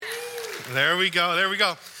There we go. There we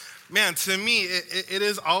go. Man, to me, it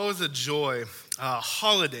is always a joy.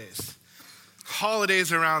 Holidays.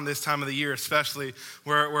 Holidays around this time of the year, especially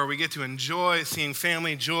where we get to enjoy seeing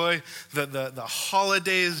family, joy, the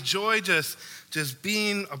holidays, joy just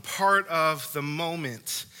being a part of the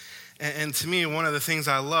moment. And to me, one of the things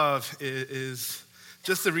I love is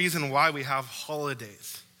just the reason why we have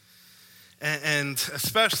holidays. And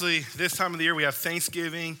especially this time of the year, we have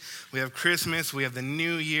Thanksgiving, we have Christmas, we have the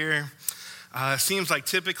New Year. It seems like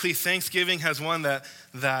typically Thanksgiving has one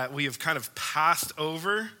that we have kind of passed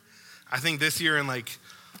over. I think this year in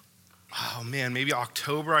maybe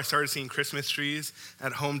October, I started seeing Christmas trees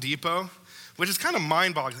at Home Depot, which is kind of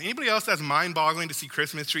mind-boggling. Anybody else that's mind-boggling to see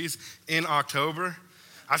Christmas trees in October?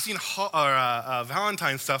 I've seen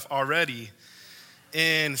Valentine's stuff already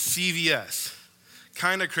in CVS.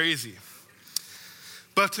 Kind of crazy.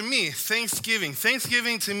 But to me, Thanksgiving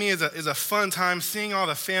to me is a fun time, seeing all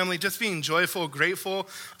the family, just being joyful, grateful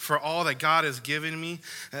for all that God has given me.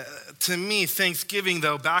 To me, Thanksgiving,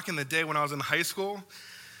 though, back in the day when I was in high school,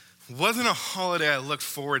 wasn't a holiday I looked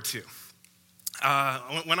forward to.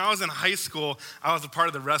 When I was in high school, I was a part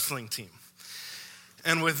of the wrestling team.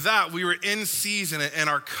 And with that, we were in season, and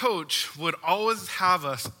our coach would always have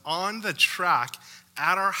us on the track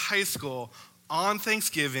at our high school on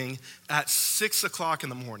Thanksgiving at 6 o'clock in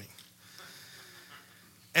the morning.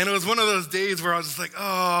 And it was one of those days where I was just like,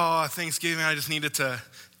 oh, Thanksgiving, I just needed to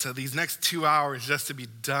these next 2 hours just to be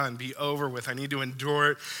done, be over with. I need to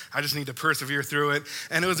endure it. I just need to persevere through it.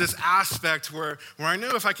 And it was this aspect where I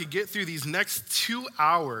knew if I could get through these next 2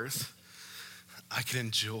 hours, I could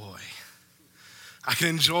enjoy. I could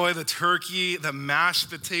enjoy the turkey, the mashed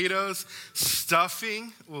potatoes,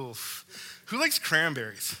 stuffing. Oof. Who likes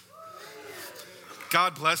cranberries?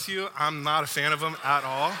 God bless you. I'm not a fan of them at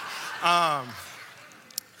all.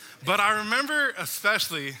 But I remember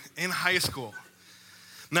especially in high school.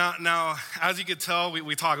 Now, as you could tell,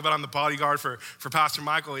 we talk about I'm the bodyguard for Pastor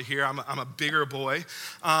Michael here. I'm a bigger boy.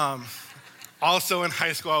 Also in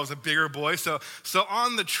high school, I was a bigger boy. So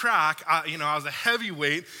on the track, I was a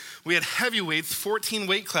heavyweight. We had heavyweights, 14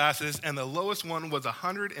 weight classes, and the lowest one was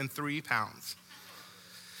 103 pounds.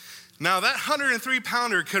 Now, that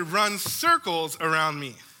 103-pounder could run circles around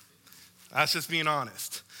me. That's just being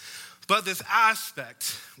honest. But this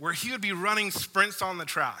aspect where he would be running sprints on the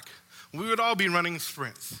track, we would all be running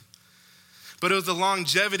sprints. But it was the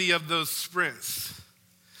longevity of those sprints.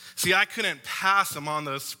 See, I couldn't pass him on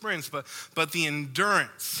those sprints, but the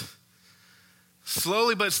endurance,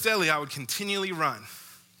 slowly but steadily, I would continually run.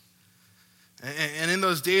 And in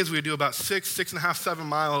those days, we would do about 6.5, 7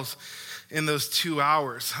 miles in those 2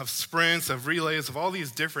 hours of sprints, of relays, of all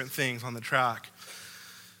these different things on the track.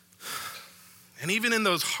 And even in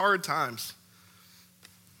those hard times,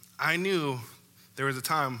 I knew there was a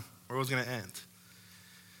time where it was going to end.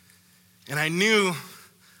 And I knew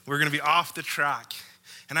we were going to be off the track.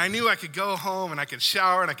 And I knew I could go home and I could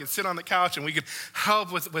shower and I could sit on the couch and we could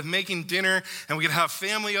help with making dinner and we could have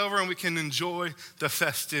family over and we can enjoy the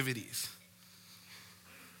festivities.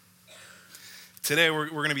 Today, we're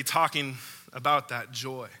going to be talking about that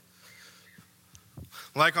joy.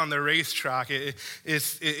 Like on the racetrack,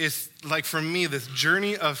 it's like for me, this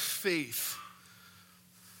journey of faith.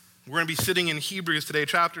 We're going to be sitting in Hebrews today,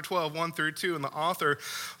 chapter 12, 1-2, and the author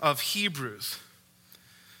of Hebrews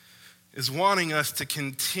is wanting us to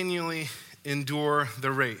continually endure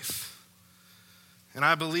the race. And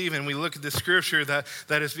I believe, and we look at the scripture, that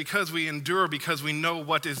it's because we endure, because we know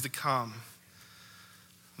what is to come.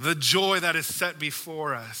 The joy that is set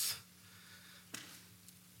before us.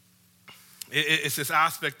 It's this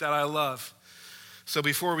aspect that I love. So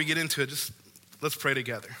before we get into it, just let's pray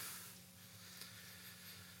together.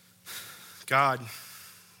 God,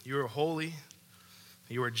 you are holy,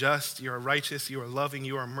 you are just, you are righteous, you are loving,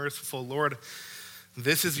 you are merciful. Lord,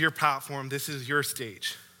 this is your platform, this is your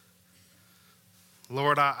stage.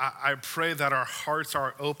 Lord, I pray that our hearts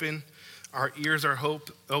are open, our ears are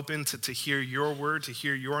open to hear your word, to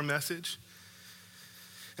hear your message.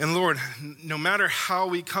 And Lord, no matter how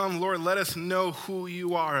we come, Lord, let us know who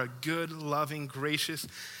you are, a good, loving, gracious,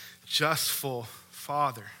 justful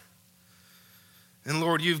Father. And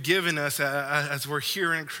Lord, you've given us, as we're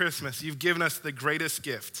here in Christmas, you've given us the greatest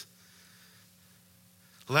gift.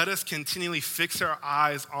 Let us continually fix our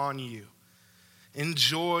eyes on you,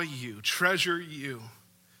 enjoy you, treasure you.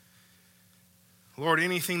 Lord,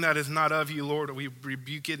 anything that is not of you, Lord, we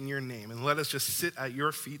rebuke it in your name. And let us just sit at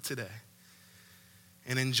your feet today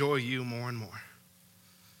and enjoy you more and more.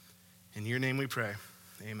 In your name we pray,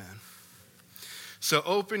 amen. So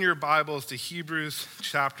open your Bibles to Hebrews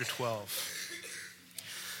chapter 12.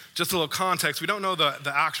 Just a little context, we don't know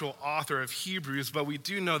the actual author of Hebrews, but we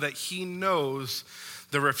do know that he knows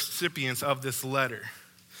the recipients of this letter.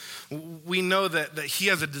 We know that he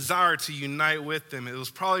has a desire to unite with them.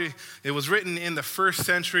 It was written in the first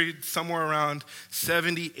century, somewhere around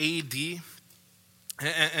 70 AD.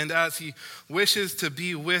 And as he wishes to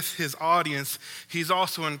be with his audience, he's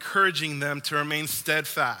also encouraging them to remain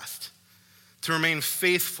steadfast, to remain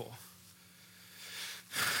faithful.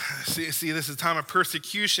 See, this is a time of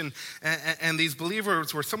persecution, and these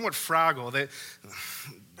believers were somewhat fragile.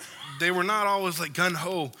 They were not always like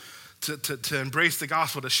gung-ho to embrace the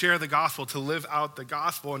gospel, to share the gospel, to live out the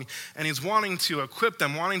gospel. And he's wanting to equip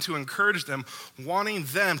them, wanting to encourage them, wanting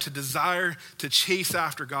them to desire to chase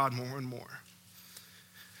after God more and more.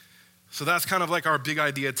 So that's kind of like our big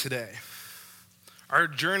idea today. Our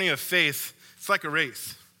journey of faith, it's like a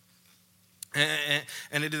race.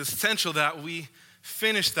 And it is essential that we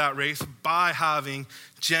finish that race by having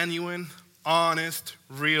genuine, honest,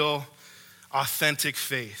 real, authentic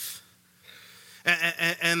faith.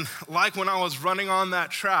 And like when I was running on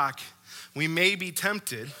that track, we may be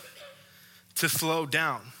tempted to slow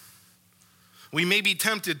down. We may be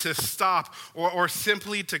tempted to stop or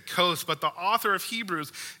simply to coast, but the author of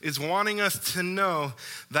Hebrews is wanting us to know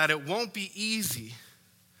that it won't be easy,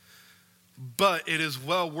 but it is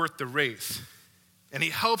well worth the race. And he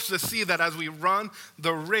helps us see that as we run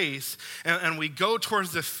the race and we go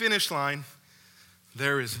towards the finish line,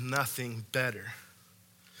 there is nothing better.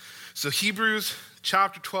 So Hebrews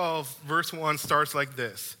chapter 12, verse 1 starts like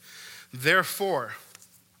this. Therefore,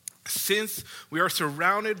 since we are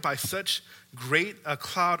surrounded by such great a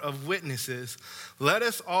cloud of witnesses, let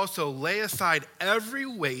us also lay aside every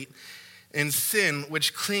weight and sin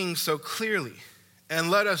which clings so clearly. And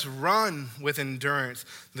let us run with endurance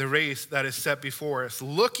the race that is set before us,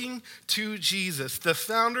 looking to Jesus, the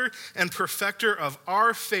founder and perfecter of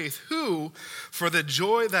our faith, who, for the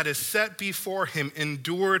joy that is set before him,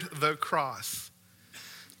 endured the cross,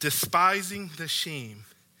 despising the shame,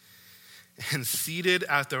 and seated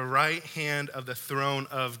at the right hand of the throne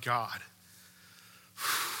of God.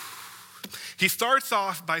 He starts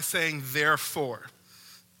off by saying, therefore.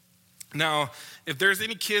 Now, if there's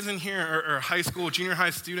any kids in here or high school, junior high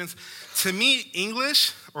students, to me,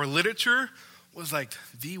 English or literature was like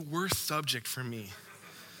the worst subject for me.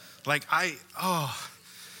 Like I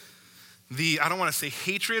don't want to say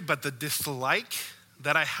hatred, but the dislike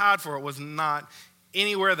that I had for it was not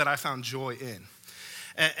anywhere that I found joy in.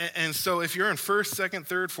 And so if you're in 1st, 2nd,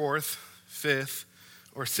 3rd, 4th, 5th,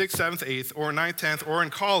 or 6th, 7th, 8th, or 9th, 10th, or in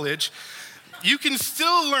college, you can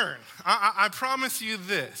still learn. I promise you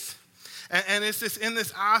this. And it's just in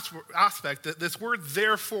this aspect that this word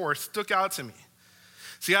therefore stuck out to me.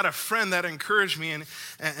 See, I had a friend that encouraged me,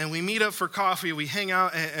 and we meet up for coffee, we hang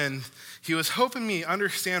out, and he was helping me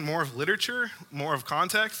understand more of literature, more of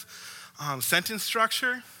context, sentence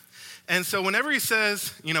structure. And so whenever he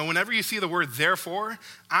says, whenever you see the word therefore,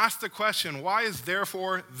 ask the question, why is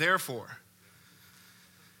therefore, therefore?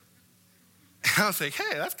 And I was like,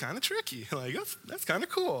 hey, that's kind of tricky. Like, that's kind of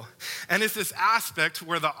cool. And it's this aspect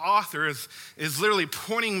where the author is literally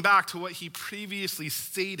pointing back to what he previously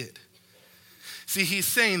stated. See, he's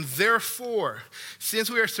saying, therefore, since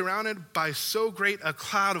we are surrounded by so great a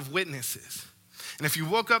cloud of witnesses. And if you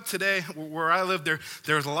woke up today, where I live,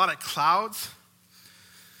 there's a lot of clouds.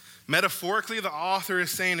 Metaphorically, the author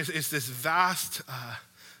is saying it's this vast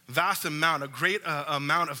amount, a great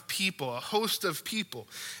amount of people, a host of people.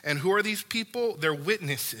 And who are these people? They're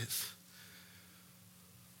witnesses.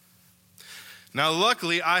 Now,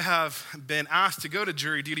 luckily, I have been asked to go to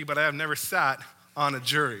jury duty, but I have never sat on a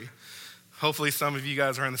jury. Hopefully, some of you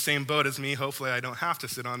guys are in the same boat as me. Hopefully, I don't have to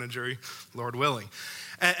sit on a jury, Lord willing.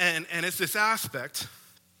 And it's this aspect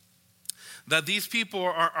that these people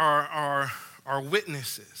are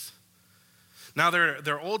witnesses. Now,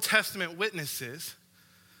 they're Old Testament witnesses,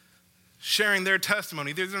 sharing their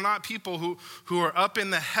testimony. These are not people who are up in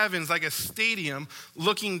the heavens like a stadium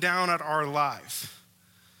looking down at our lives.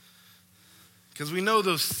 Because we know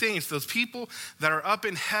those saints, those people that are up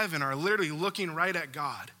in heaven are literally looking right at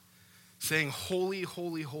God, saying, holy,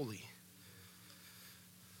 holy, holy.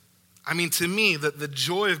 I mean, to me, the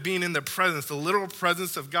joy of being in the presence, the literal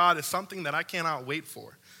presence of God is something that I cannot wait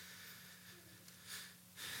for.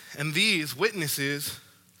 And these witnesses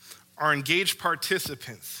are engaged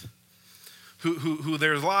participants who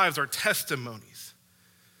their lives are testimonies.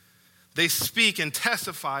 They speak and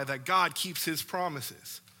testify that God keeps his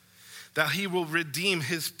promises, that he will redeem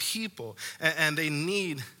his people, and they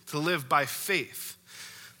need to live by faith.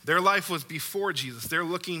 Their life was before Jesus. They're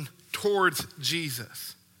looking towards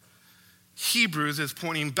Jesus. Hebrews is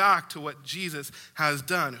pointing back to what Jesus has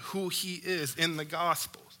done, who he is in the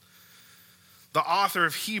Gospels. The author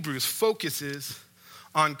of Hebrews focuses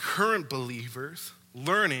on current believers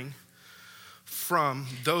learning from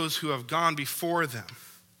those who have gone before them.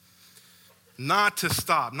 Not to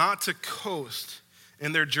stop, not to coast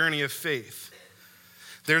in their journey of faith.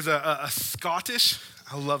 There's a Scottish,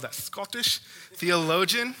 I love that, Scottish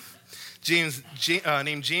theologian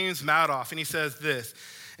named James Madoff, and he says this,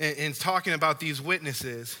 in talking about these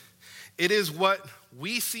witnesses, it is what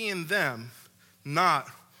we see in them, not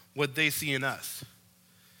what they see in us.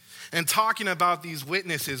 And talking about these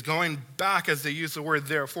witnesses, going back, as they use the word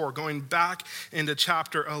therefore, going back into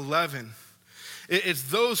chapter 11, it's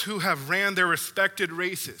those who have ran their respected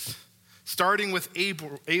races, starting with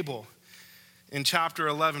Abel in chapter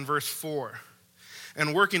 11, verse 4,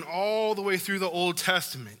 and working all the way through the Old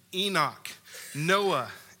Testament, Enoch, Noah,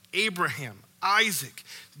 Abraham, Isaac,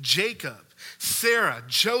 Jacob, Sarah,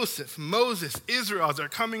 Joseph, Moses, Israel as they're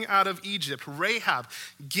coming out of Egypt, Rahab,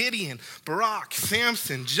 Gideon, Barak,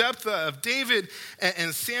 Samson, Jephthah of David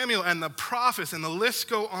and Samuel and the prophets, and the list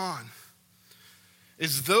go on.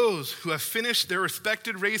 Is those who have finished their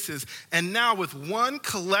respected races and now with one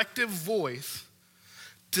collective voice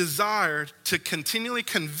desired to continually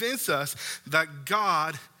convince us that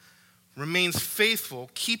God remains faithful,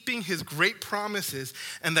 keeping his great promises,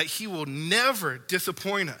 and that he will never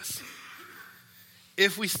disappoint us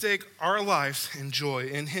if we stake our lives and joy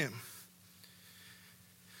in him.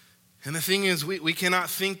 And the thing is, we cannot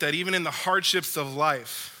think that even in the hardships of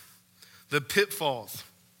life, the pitfalls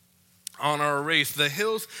on our race, the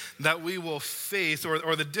hills that we will face,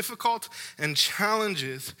 or the difficult and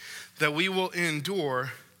challenges that we will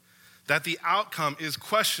endure, that the outcome is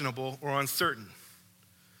questionable or uncertain.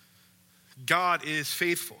 God is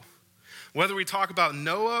faithful. Whether we talk about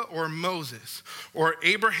Noah or Moses, or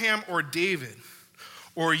Abraham or David,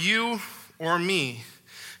 or you or me,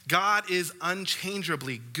 God is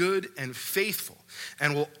unchangeably good and faithful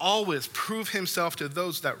and will always prove himself to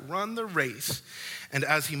those that run the race and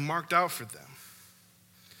as he marked out for them.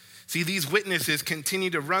 See, these witnesses continue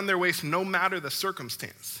to run their race no matter the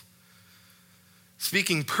circumstance.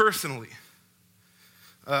 Speaking personally,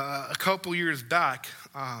 a couple years back,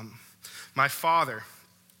 my father,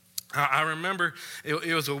 I remember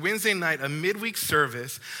it was a Wednesday night, a midweek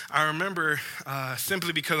service. I remember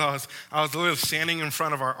simply because I was literally standing in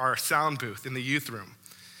front of our sound booth in the youth room.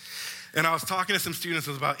 And I was talking to some students.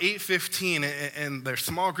 It was about 8:15, and their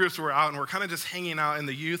small groups were out, and we're kind of just hanging out in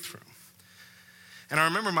the youth room. And I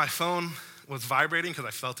remember my phone was vibrating because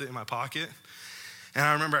I felt it in my pocket. And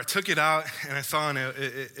I remember I took it out, and I saw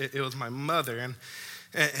it was my mother.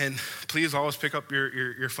 And please always pick up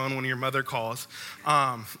your phone when your mother calls.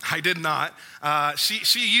 I did not.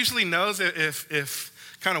 She usually knows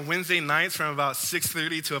if kind of Wednesday nights from about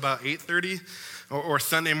 6:30 to about 8:30, or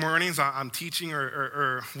Sunday mornings I'm teaching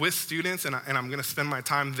or with students, and I'm going to spend my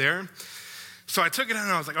time there. So I took it out,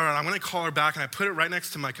 and I was like, all right, I'm going to call her back, and I put it right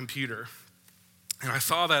next to my computer. And I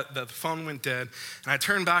saw that the phone went dead, and I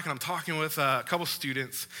turned back, and I'm talking with a couple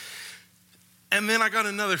students. And then I got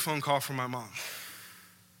another phone call from my mom.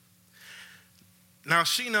 Now,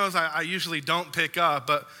 she knows I usually don't pick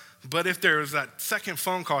up, but if there was that second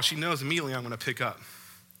phone call, she knows immediately I'm going to pick up.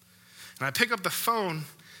 And I pick up the phone,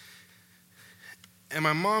 and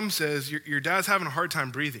my mom says, your dad's having a hard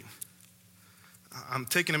time breathing. I'm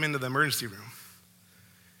taking him into the emergency room.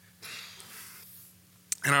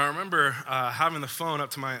 And I remember having the phone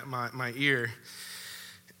up to my ear,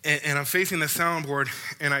 and I'm facing the soundboard,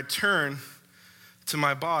 and I turn to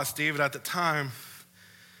my boss, David, at the time,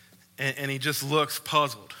 and he just looks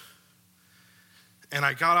puzzled. And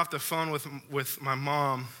I got off the phone with my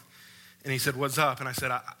mom, and he said, what's up? And I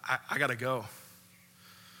said, I got to go.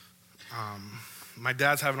 My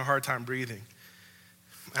dad's having a hard time breathing.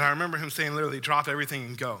 And I remember him saying, literally, drop everything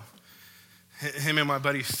and go. Him and my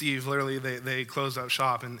buddy Steve, literally, they closed up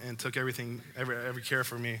shop and took everything, every care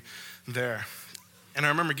for me there. And I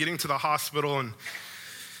remember getting to the hospital,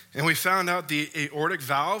 and we found out the aortic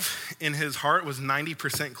valve in his heart was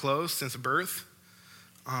 90% closed since birth.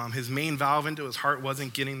 His main valve into his heart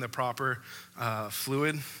wasn't getting the proper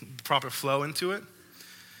proper flow into it.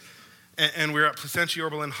 And we were at Placentia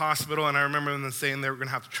Oberlin Hospital, and I remember them saying they were going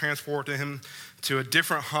to have to transport him to a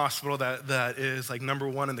different hospital that is like number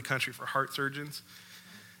one in the country for heart surgeons.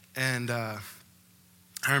 And I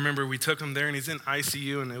remember we took him there, and he's in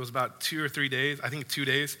ICU, and it was about 2 or 3 days, I think 2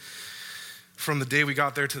 days, from the day we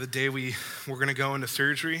got there to the day we were going to go into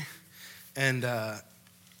surgery. And I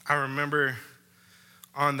remember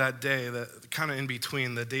on that day, kind of in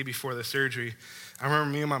between, the day before the surgery, I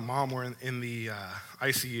remember me and my mom were in the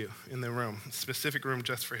ICU, in the room, a specific room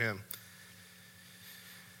just for him.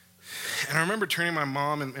 And I remember turning to my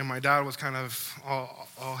mom, and my dad was kind of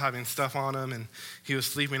all having stuff on him, and he was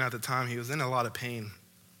sleeping at the time. He was in a lot of pain.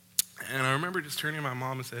 And I remember just turning to my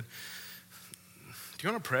mom and said, "Do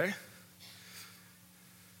you want to pray?"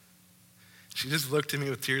 She just looked at me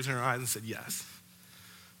with tears in her eyes and said, "Yes."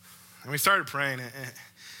 And we started praying,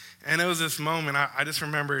 and it was this moment, I just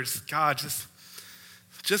remember, God,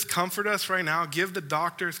 just comfort us right now. Give the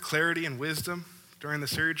doctors clarity and wisdom during the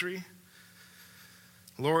surgery.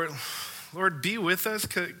 Lord, be with us,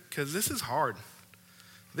 because this is hard.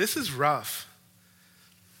 This is rough.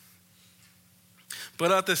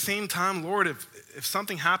 But at the same time, Lord, if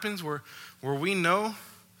something happens where we know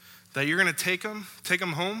that you're going to take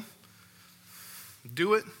them home,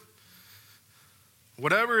 do it.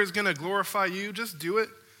 Whatever is going to glorify you, just do it.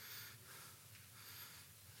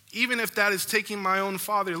 Even if that is taking my own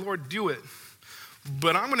father, Lord, do it.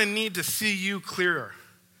 But I'm going to need to see you clearer.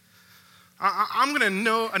 I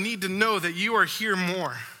need to know that you are here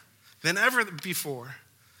more than ever before.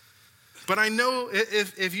 But I know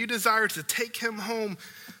if you desire to take him home,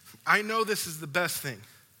 I know this is the best thing.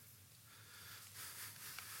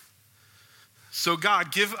 So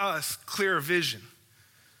God, give us clear vision.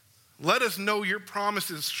 Let us know your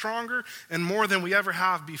promises stronger and more than we ever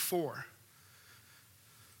have before.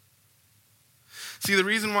 See, the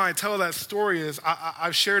reason why I tell that story is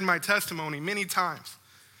I've shared my testimony many times.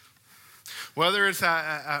 Whether it's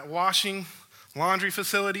at washing laundry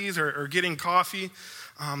facilities or getting coffee,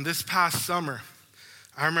 this past summer,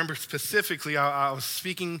 I remember specifically I was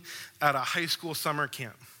speaking at a high school summer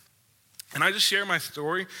camp. And I just shared my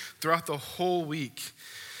story throughout the whole week.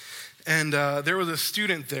 And there was a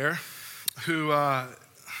student there who,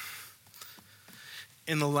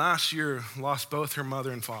 in the last year, lost both her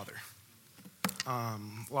mother and father.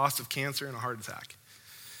 Loss of cancer and a heart attack.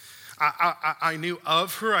 I knew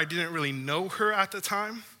of her. I didn't really know her at the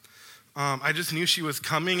time. I just knew she was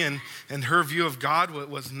coming, and her view of God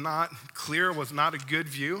was not clear, was not a good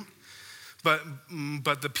view. But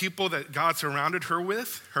the people that God surrounded her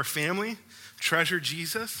with, her family, treasured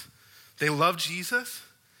Jesus. They loved Jesus.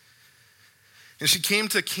 And she came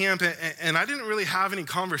to camp, and I didn't really have any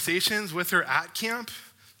conversations with her at camp,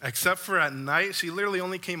 except for at night. She literally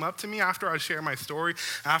only came up to me after I shared my story,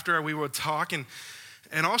 after we would talk, and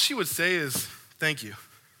all she would say is, "Thank you."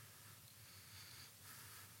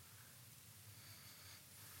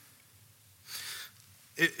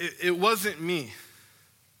 It wasn't me.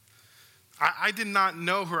 I did not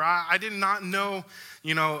know her. I did not know,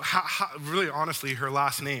 how, really honestly, her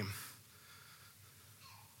last name.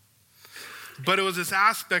 But it was this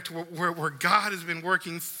aspect where God has been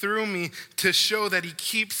working through me to show that he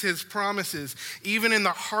keeps his promises, even in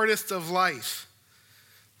the hardest of life.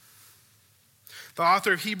 The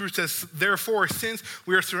author of Hebrews says, "Therefore, since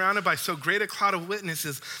we are surrounded by so great a cloud of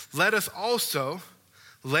witnesses, let us also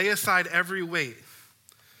lay aside every weight."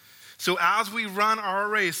 So as we run our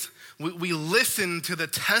race, we listen to the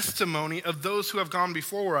testimony of those who have gone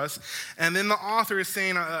before us. And then the author is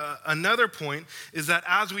saying another point is that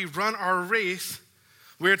as we run our race,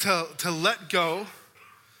 we're to let go,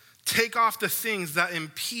 take off the things that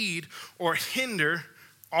impede or hinder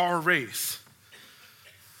our race.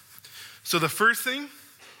 So the first thing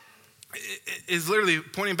is literally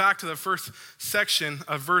pointing back to the first section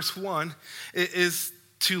of verse 1, is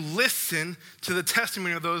to listen to the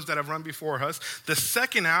testimony of those that have run before us. The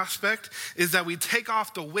second aspect is that we take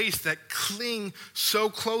off the weights that cling so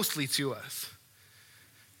closely to us.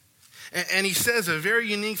 And he says a very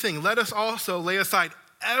unique thing. Let us also lay aside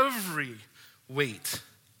every weight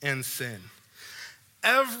and sin.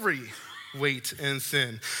 Every weight and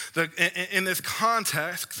sin. In this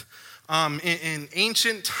context, in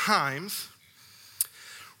ancient times,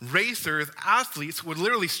 racers, athletes would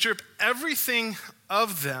literally strip everything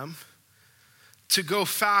of them to go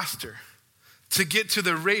faster, to get to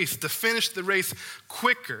the race, to finish the race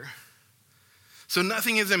quicker, so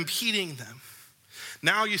nothing is impeding them.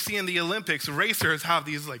 Now you see in the Olympics, racers have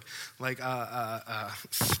these like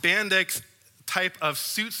spandex type of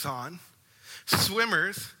suits on.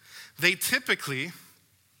 Swimmers, they typically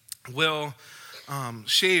will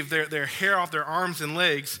shave their hair off their arms and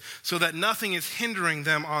legs so that nothing is hindering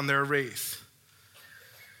them on their race.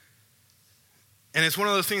 And it's one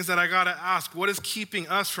of those things that I got to ask, what is keeping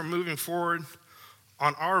us from moving forward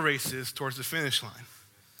on our races towards the finish line?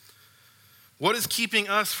 What is keeping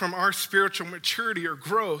us from our spiritual maturity or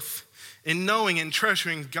growth in knowing and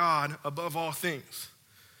treasuring God above all things?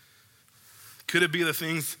 Could it be the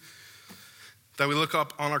things that we look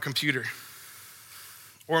up on our computer.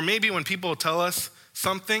 Or maybe when people tell us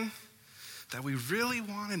something that we really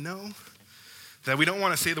want to know, that we don't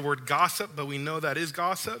want to say the word gossip, but we know that is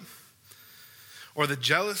gossip. Or the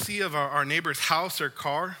jealousy of our neighbor's house or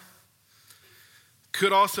car.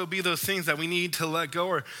 Could also be those things that we need to let go,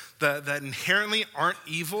 or that inherently aren't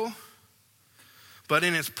evil, but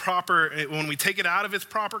in its proper, when we take it out of its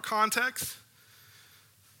proper context,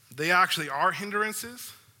 they actually are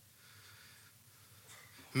hindrances.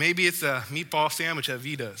 Maybe it's a meatball sandwich at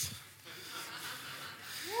Vito's.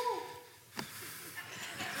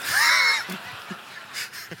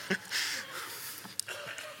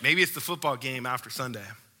 Maybe it's the football game after Sunday.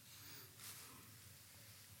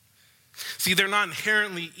 See, they're not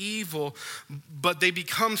inherently evil, but they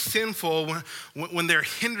become sinful when they're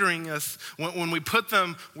hindering us, when we put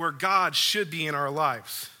them where God should be in our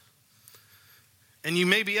lives. And you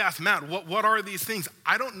may be asked, Matt, what are these things?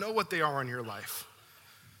 I don't know what they are in your life.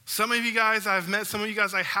 Some of you guys I've met, some of you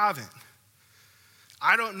guys I haven't.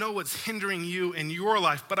 I don't know what's hindering you in your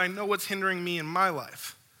life, but I know what's hindering me in my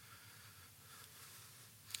life.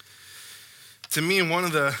 To me, one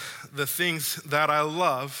of the things that I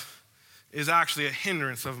love is actually a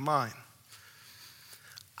hindrance of mine.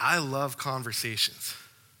 I love conversations.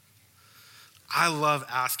 I love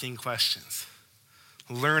asking questions,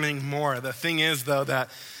 learning more. The thing is, though, that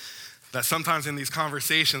sometimes in these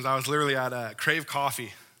conversations, I was literally at Crave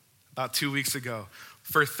Coffee about 2 weeks ago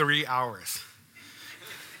for 3 hours.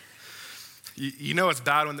 You know it's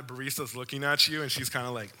bad when the barista's looking at you and she's kind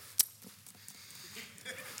of like,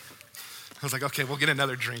 I was like, okay, we'll get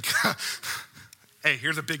another drink. Hey,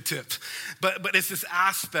 here's a big tip. But it's this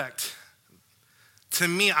aspect. To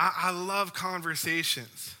me, I love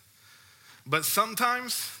conversations. But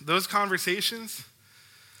sometimes those conversations,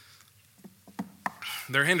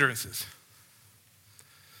 they're hindrances.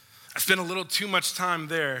 I spend a little too much time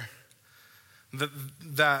there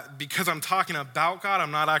that because I'm talking about God,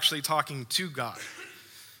 I'm not actually talking to God.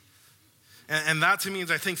 And that to me is,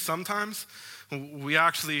 I think sometimes we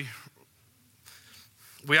actually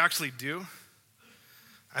do.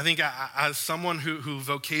 I think as someone who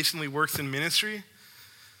vocationally works in ministry,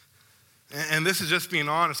 and this is just being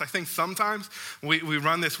honest, I think sometimes we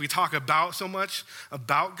run this, we talk about so much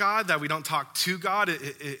about God that we don't talk to God. It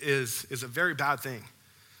is a very bad thing.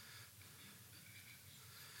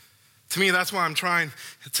 To me, that's why I'm trying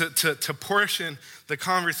to portion the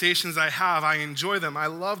conversations I have. I enjoy them, I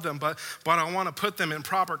love them, but I want to put them in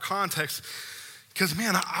proper context because,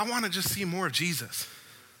 man, I want to just see more of Jesus.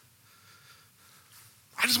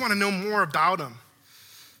 I just want to know more about him.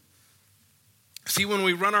 See, when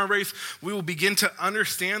we run our race, we will begin to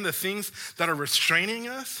understand the things that are restraining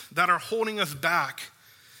us, that are holding us back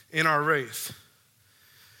in our race.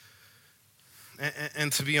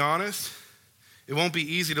 And to be honest, it won't be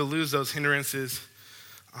easy to lose those hindrances,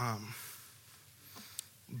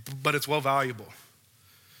 but it's well valuable.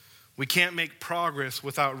 We can't make progress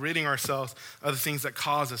without ridding ourselves of the things that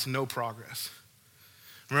cause us no progress.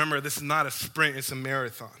 Remember, this is not a sprint, it's a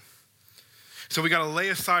marathon. So we got to lay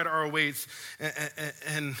aside our weights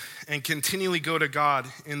and continually go to God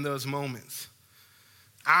in those moments,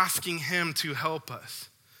 asking him to help us,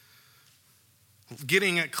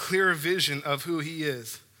 getting a clear vision of who he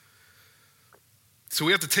is. So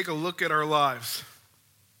we have to take a look at our lives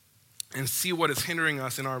and see what is hindering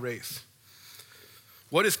us in our race.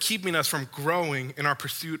 What is keeping us from growing in our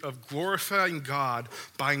pursuit of glorifying God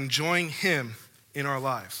by enjoying him in our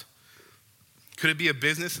lives? Could it be a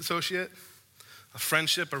business associate, a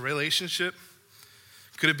friendship, a relationship?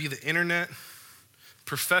 Could it be the internet,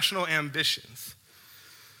 professional ambitions?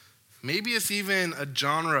 Maybe it's even a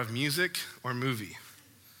genre of music or movie.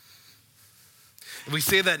 If we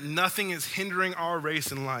say that nothing is hindering our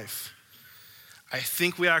race in life, I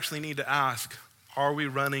think we actually need to ask, are we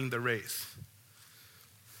running the race?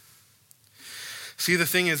 See, the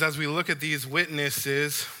thing is, as we look at these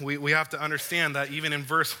witnesses, we have to understand that even in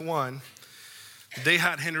verse 1, they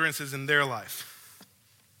had hindrances in their life.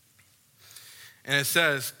 And it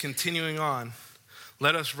says, continuing on,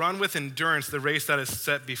 let us run with endurance the race that is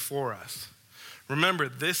set before us. Remember,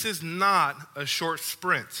 this is not a short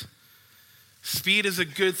sprint. Speed is a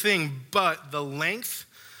good thing, but the length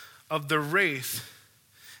of the race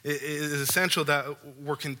is essential, that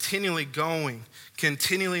we're continually going,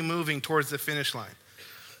 continually moving towards the finish line.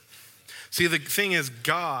 See, the thing is,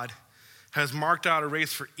 God has marked out a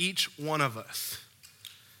race for each one of us.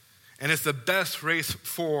 And it's the best race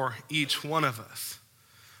for each one of us.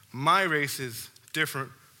 My race is different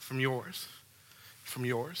from yours,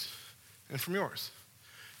 and from yours.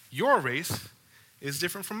 Your race is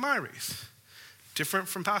different from my race, different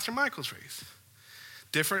from Pastor Michael's race,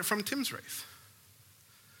 different from Tim's race.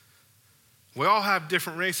 We all have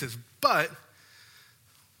different races, but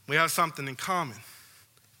we have something in common.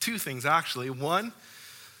 Two things, actually. One,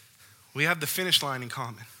 we have the finish line in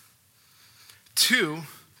common. Two,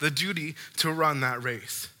 the duty to run that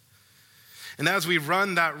race. And as we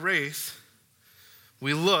run that race,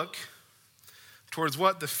 we look towards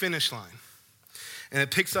what? The finish line. And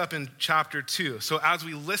it picks up in chapter 2. So as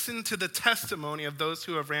we listen to the testimony of those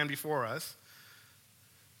who have ran before us,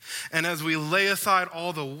 and as we lay aside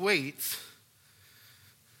all the weights,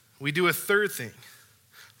 we do a third thing,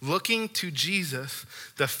 looking to Jesus,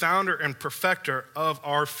 the founder and perfecter of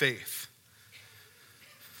our faith.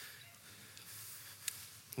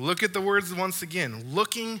 Look at the words once again,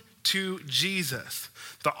 looking to Jesus.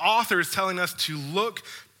 The author is telling us to look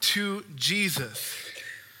to Jesus.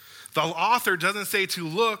 The author doesn't say to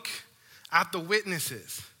look at the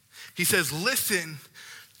witnesses. He says, listen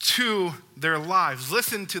to their lives.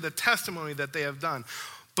 Listen to the testimony that they have done.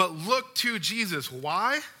 But look to Jesus.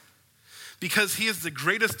 Why? Because he is the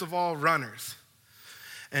greatest of all runners.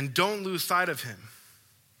 And don't lose sight of him.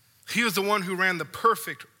 He was the one who ran the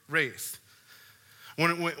perfect race.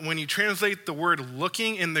 When you translate the word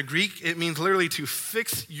looking in the Greek, it means literally to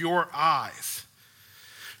fix your eyes.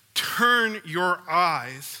 Turn your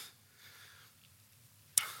eyes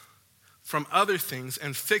from other things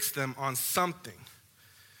and fix them on something.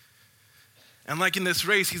 And like in this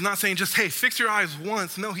race, he's not saying just, hey, fix your eyes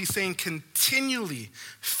once. No, he's saying continually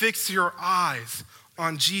fix your eyes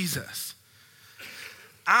on Jesus.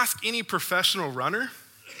 Ask any professional runner.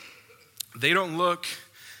 They don't look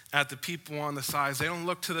at the people on the sides. They don't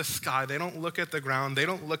look to the sky. They don't look at the ground. They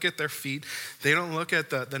don't look at their feet. They don't look at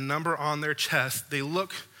the number on their chest. They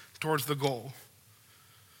look towards the goal.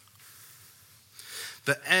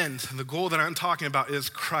 The end, the goal that I'm talking about is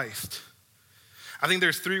Christ. I think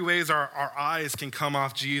there's three ways our eyes can come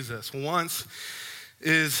off Jesus. One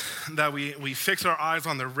is that we fix our eyes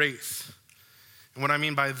on the race. And what I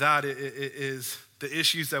mean by that is the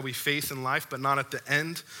issues that we face in life, but not at the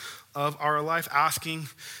end of our life, asking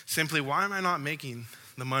simply, why am I not making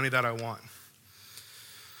the money that I want?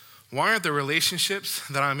 Why aren't the relationships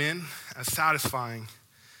that I'm in as satisfying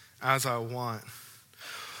as I want?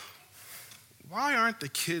 Why aren't the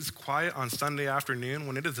kids quiet on Sunday afternoon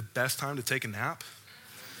when it is the best time to take a nap?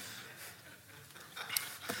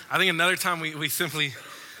 I think another time we simply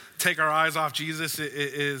take our eyes off Jesus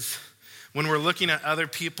is when we're looking at other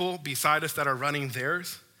people beside us that are running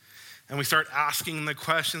theirs, and we start asking the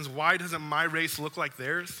questions, why doesn't my race look like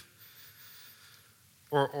theirs?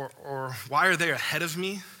 Or why are they ahead of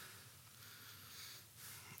me?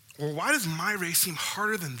 Or why does my race seem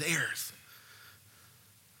harder than theirs?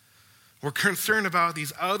 We're concerned about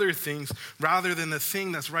these other things rather than the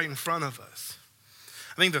thing that's right in front of us.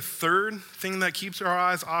 I think the third thing that keeps our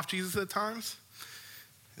eyes off Jesus at times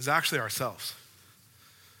is actually ourselves.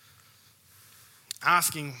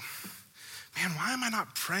 Asking, man, why am I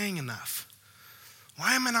not praying enough?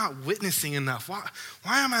 Why am I not witnessing enough? Why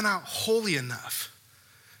am I not holy enough?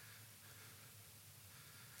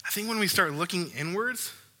 I think when we start looking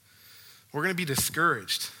inwards, we're going to be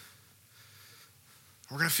discouraged.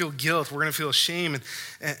 We're going to feel guilt. We're going to feel shame.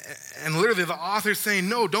 And literally the author's saying,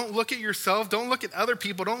 no, don't look at yourself. Don't look at other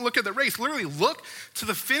people. Don't look at the race. Literally look to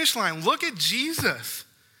the finish line. Look at Jesus.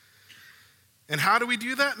 And how do we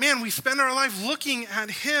do that? Man, we spend our life looking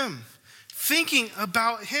at him, thinking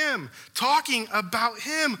about him, talking about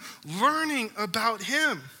him, learning about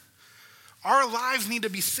him. Our lives need to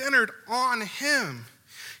be centered on him.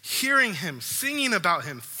 Hearing him, singing about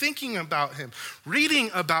him, thinking about him, reading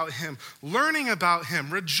about him, learning about him,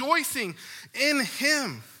 rejoicing in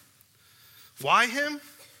him. Why him?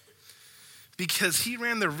 Because he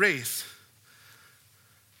ran the race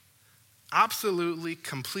absolutely,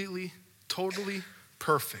 completely, totally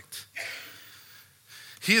perfect.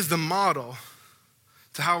 He is the model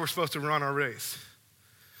to how we're supposed to run our race.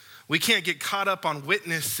 We can't get caught up on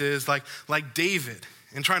witnesses like David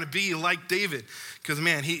and trying to be like David. Because,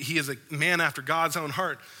 man, he is a man after God's own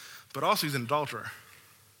heart, but also he's an adulterer.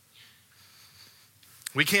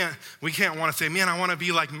 We can't want to say, man, I want to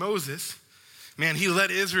be like Moses. Man, he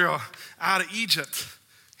led Israel out of Egypt.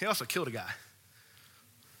 He also killed a guy.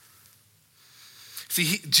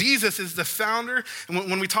 See, Jesus is the founder. And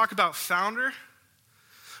when we talk about founder,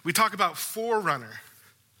 we talk about forerunner.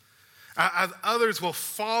 As others will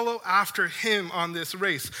follow after him on this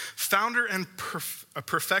race. Founder and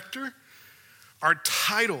perfecter are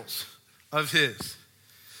titles of his.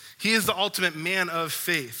 He is the ultimate man of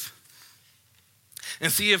faith.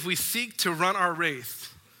 And see, if we seek to run our race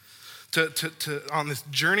on this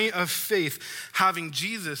journey of faith, having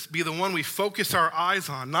Jesus be the one we focus our eyes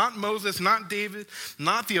on, not Moses, not David,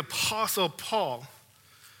 not the Apostle Paul,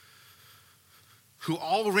 who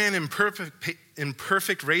all ran in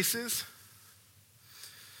perfect races.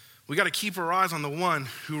 We got to keep our eyes on the one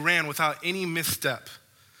who ran without any misstep.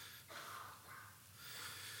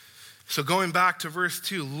 So going back to verse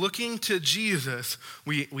 2, looking to Jesus,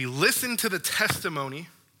 we listen to the testimony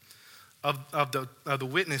of the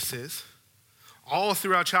witnesses all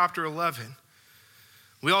throughout chapter 11.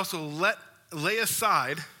 We also lay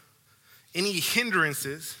aside any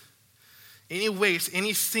hindrances, any weights,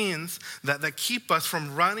 any sins that keep us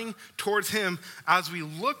from running towards him as we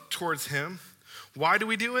look towards him. Why do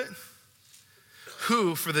we do it?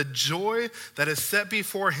 Who, for the joy that is set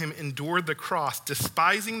before him, endured the cross,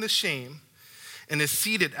 despising the shame, and is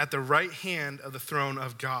seated at the right hand of the throne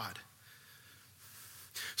of God.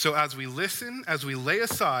 So as we listen, as we lay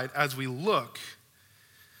aside, as we look,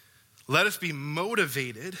 let us be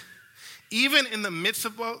motivated, even in the midst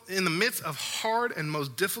of hard and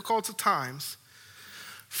most difficult of times,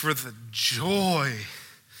 for the joy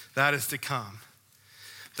that is to come.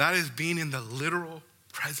 That is being in the literal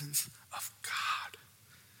presence of God.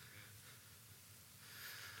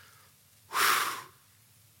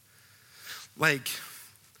 Like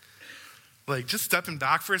just stepping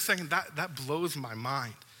back for a second, that blows my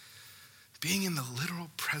mind. Being in the literal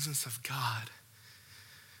presence of God.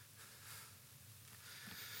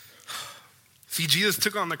 See, Jesus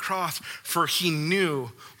took on the cross for he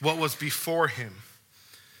knew what was before him.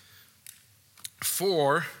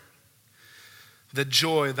 For the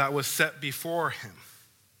joy that was set before him,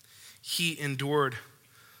 he endured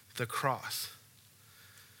the cross.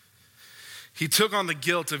 He took on the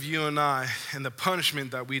guilt of you and I and the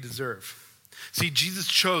punishment that we deserve. See, Jesus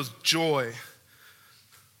chose joy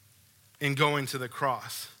in going to the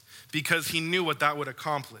cross because he knew what that would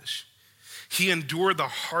accomplish. He endured the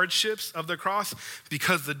hardships of the cross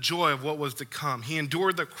because the joy of what was to come. He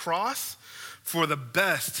endured the cross for the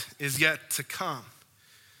best is yet to come.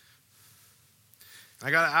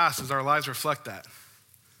 I gotta ask, does our lives reflect that?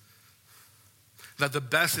 That the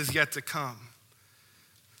best is yet to come.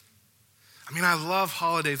 I mean, I love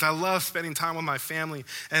holidays. I love spending time with my family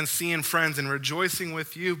and seeing friends and rejoicing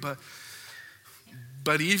with you.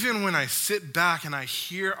 But even when I sit back and I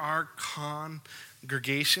hear our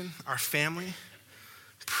congregation, our family,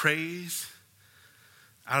 praise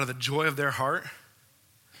out of the joy of their heart,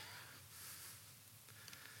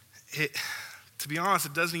 to be honest,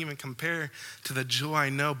 it doesn't even compare to the joy I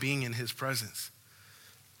know being in his presence.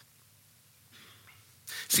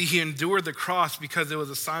 See, he endured the cross because it was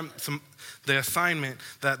the assignment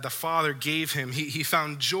that the Father gave him. He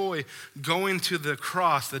found joy going to the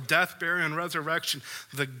cross, the death, burial, and resurrection,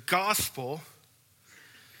 the gospel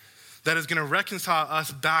that is going to reconcile us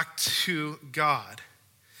back to God.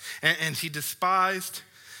 And he despised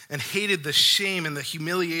and hated the shame and the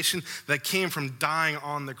humiliation that came from dying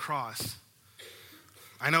on the cross.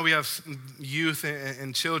 I know we have youth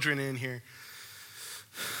and children in here.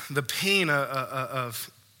 The pain of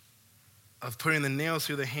putting the nails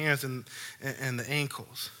through the hands and the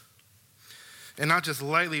ankles. And not just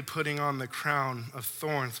lightly putting on the crown of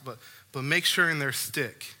thorns, but make sure in their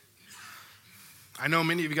stick. I know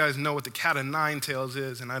many of you guys know what the cat of nine tails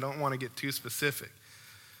is, and I don't want to get too specific.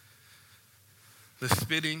 The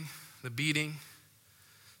spitting, the beating,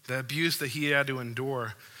 the abuse that he had to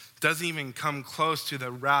endure doesn't even come close to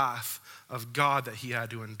the wrath of God that he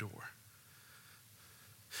had to endure.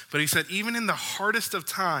 But he said, even in the hardest of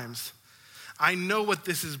times, I know what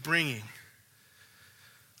this is bringing.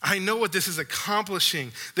 I know what this is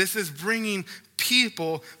accomplishing. This is bringing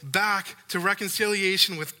people back to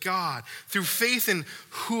reconciliation with God. Through faith in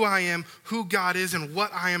who I am, who God is, and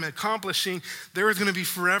what I am accomplishing, there is going to be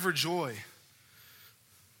forever joy.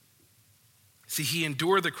 See, he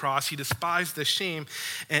endured the cross, he despised the shame,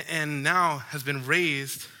 and now has been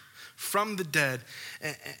raised from the dead,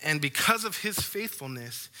 and because of his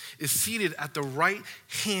faithfulness, is seated at the right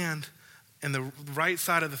hand and the right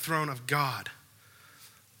side of the throne of God,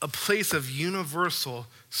 a place of universal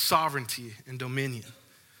sovereignty and dominion,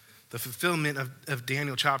 the fulfillment of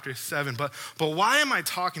Daniel chapter 7. But why am I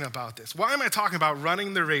talking about this? Why am I talking about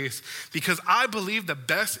running the race? Because I believe the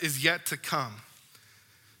best is yet to come.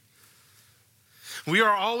 We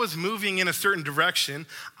are always moving in a certain direction.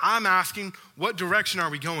 I'm asking, what direction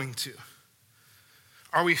are we going to?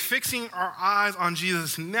 Are we fixing our eyes on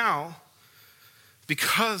Jesus now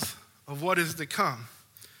because of what is to come?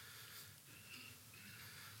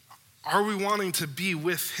 Are we wanting to be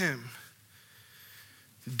with him?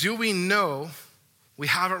 Do we know we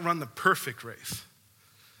haven't run the perfect race?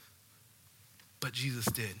 but Jesus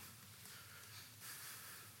did.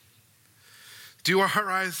 Do our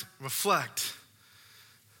eyes reflect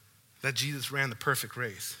that Jesus ran the perfect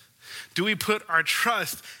race? Do we put our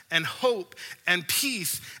trust and hope and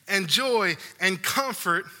peace and joy and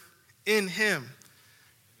comfort in him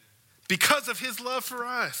because of his love for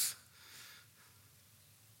us?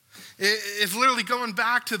 It's literally going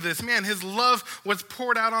back to this. Man, his love was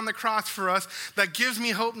poured out on the cross for us. That gives me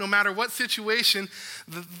hope no matter what situation,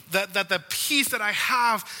 that the peace that I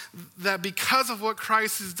have, that because of what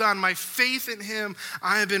Christ has done, my faith in him,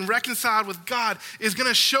 I have been reconciled with God, is going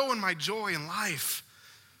to show in my joy in life.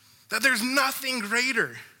 That there's nothing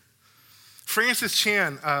greater. Francis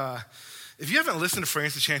Chan, if you haven't listened to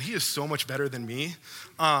Francis Chan, he is so much better than me.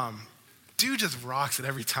 Dude just rocks it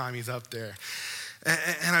every time he's up there.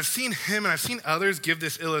 And I've seen him and I've seen others give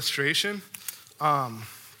this illustration.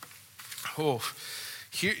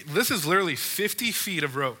 This is literally 50 feet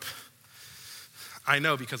of rope. I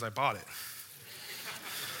know because I bought it.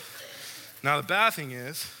 Now the bad thing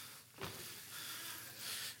is,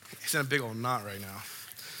 he's in a big old knot right now.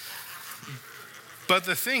 But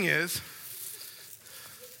the thing is,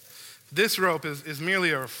 this rope is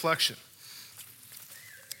merely a reflection.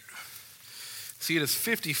 See, it is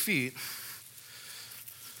 50 feet.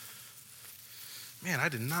 Man, I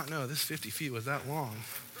did not know this 50 feet was that long.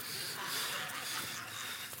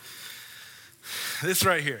 This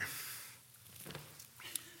right here.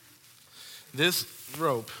 This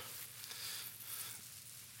rope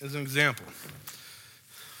is an example.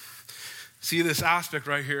 See this aspect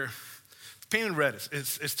right here? It's painted red.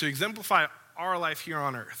 It's to exemplify our life here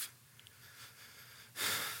on earth.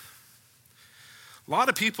 A lot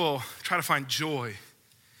of people try to find joy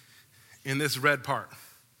in this red part.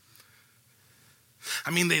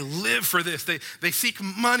 I mean, they live for this. They seek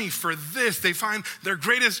money for this. They find their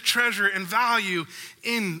greatest treasure and value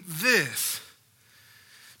in this.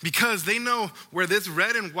 Because they know where this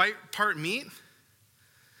red and white part meet,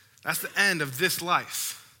 that's the end of this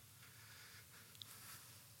life.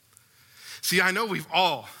 See, I know we've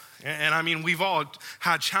all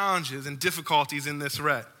had challenges and difficulties in this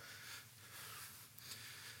red.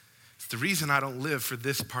 It's the reason I don't live for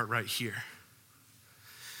this part right here.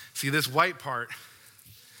 See, this white part,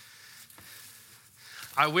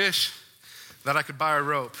 I wish that I could buy a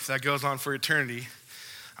rope that goes on for eternity.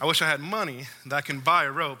 I wish I had money that can buy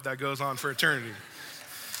a rope that goes on for eternity.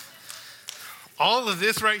 All of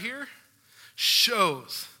this right here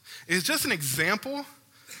is just an example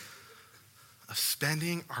of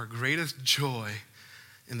spending our greatest joy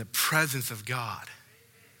in the presence of God.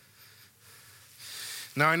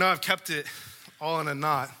 Now, I know I've kept it all in a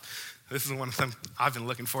knot. This is one of them. I've been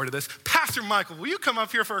looking forward to this. Pastor Michael, will you come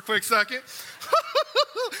up here for a quick second?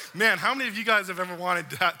 Man, how many of you guys have ever wanted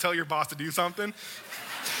to tell your boss to do something?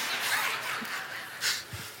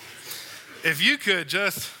 If you could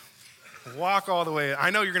just walk all the way. I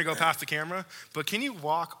know you're going to go past the camera, but can you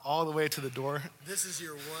walk all the way to the door? This is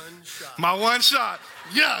your one shot. My one shot.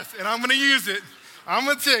 Yes, and I'm going to use it. I'm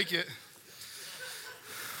going to take it.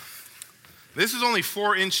 This is only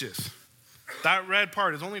 4 inches. That red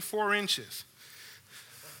part is only 4 inches.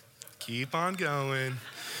 Keep on going.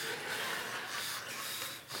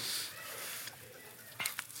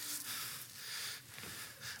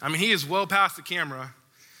 I mean, he is well past the camera.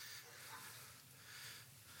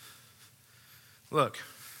 Look,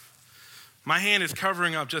 my hand is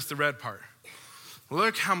covering up just the red part.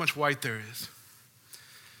 Look how much white there is.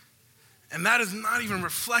 And that is not even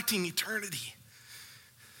reflecting eternity.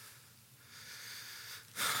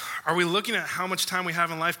 Are we looking at how much time we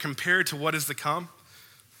have in life compared to what is to come?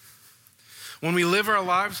 When we live our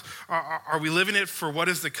lives, are we living it for what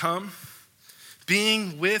is to come?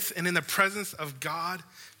 Being with and in the presence of God,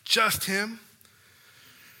 just him?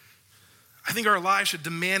 I think our lives should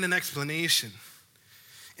demand an explanation.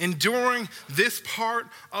 Enduring this part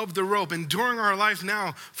of the rope, enduring our lives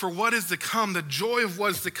now for what is to come, the joy of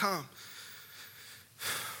what is to come.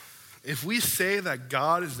 If we say that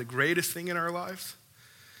God is the greatest thing in our lives,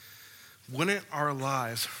 wouldn't our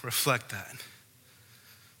lives reflect that?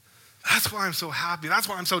 That's why I'm so happy. That's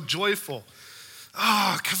why I'm so joyful.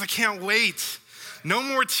 Oh, because I can't wait. No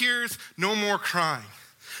more tears, no more crying.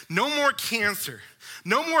 No more cancer.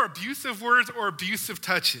 No more abusive words or abusive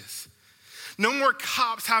touches. No more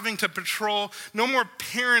cops having to patrol. No more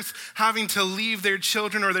parents having to leave their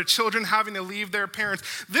children or their children having to leave their parents.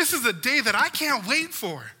 This is a day that I can't wait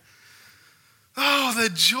for. Oh, the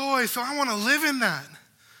joy. So I want to live in that.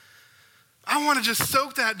 I want to just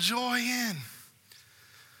soak that joy in.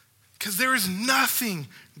 Because there is nothing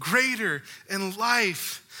greater in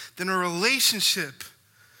life than a relationship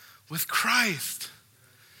with Christ.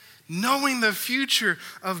 knowing the future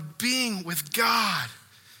of being with God.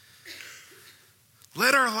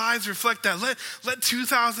 Let our lives reflect that. Let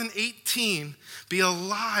 2018 be a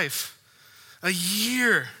life, a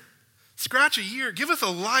year. Scratch a year. Give us a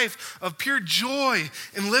life of pure joy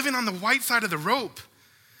in living on the white side of the rope.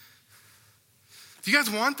 Do you guys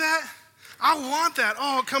want that? I want that.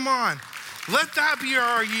 Oh, come on. Let that be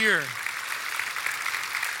our year.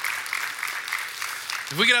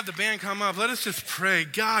 If we could have the band come up, let us just pray.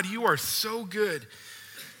 God, you are so good.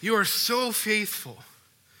 You are so faithful.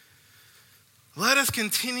 Let us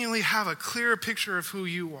continually have a clearer picture of who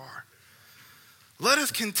you are. Let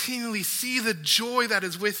us continually see the joy that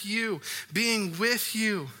is with you, being with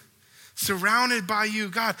you, surrounded by you.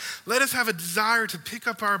 God, let us have a desire to pick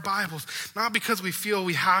up our Bibles, not because we feel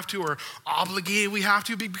we have to or obligated we have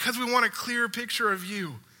to, but because we want a clearer picture of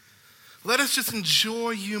you. Let us just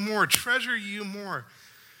enjoy you more, treasure you more,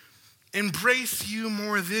 embrace you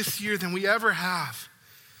more this year than we ever have,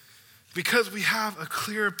 because we have a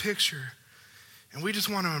clearer picture and we just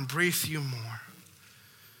want to embrace you more.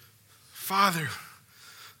 Father,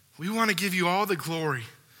 we want to give you all the glory,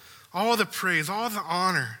 all the praise, all the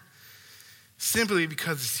honor, simply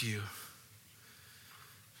because it's you.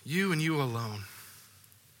 You and you alone.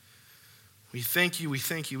 We thank you, we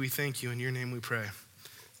thank you, we thank you. In your name we pray.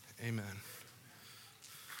 Amen.